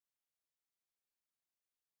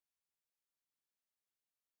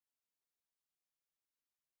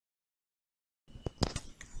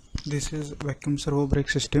This is vacuum servo brake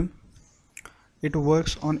system. It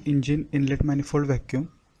works on engine inlet manifold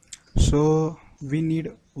vacuum. So we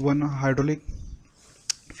need one hydraulic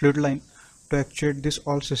fluid line to actuate this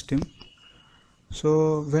all system.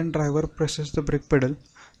 So when driver presses the brake pedal,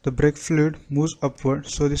 the brake fluid moves upward,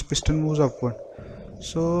 so this piston moves upward.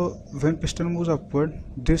 So when piston moves upward,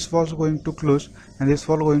 this valve is going to close and this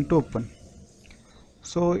valve going to open.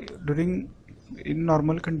 So in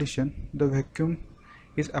normal condition, the vacuum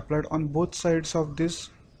is applied on both sides of this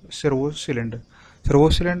servo cylinder. Servo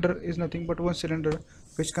cylinder is nothing but one cylinder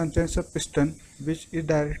which contains a piston which is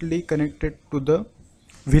directly connected to the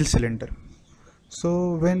wheel cylinder.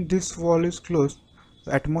 So when this valve is closed,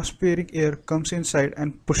 the atmospheric air comes inside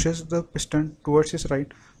and pushes the piston towards its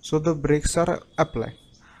right, so the brakes are applied.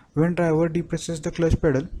 When driver depresses the clutch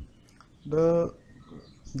pedal,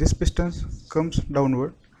 this piston comes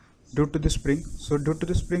downward due to the spring. So due to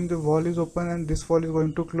the spring, the valve is open and this valve is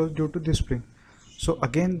going to close due to this spring. So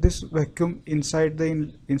again, this vacuum inside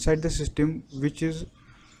the system, which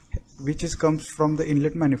comes from the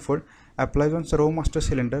inlet manifold, applies on servo master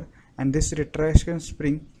cylinder, and this retraction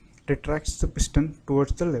spring retracts the piston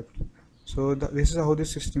towards the left. So this is how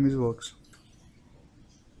this system works.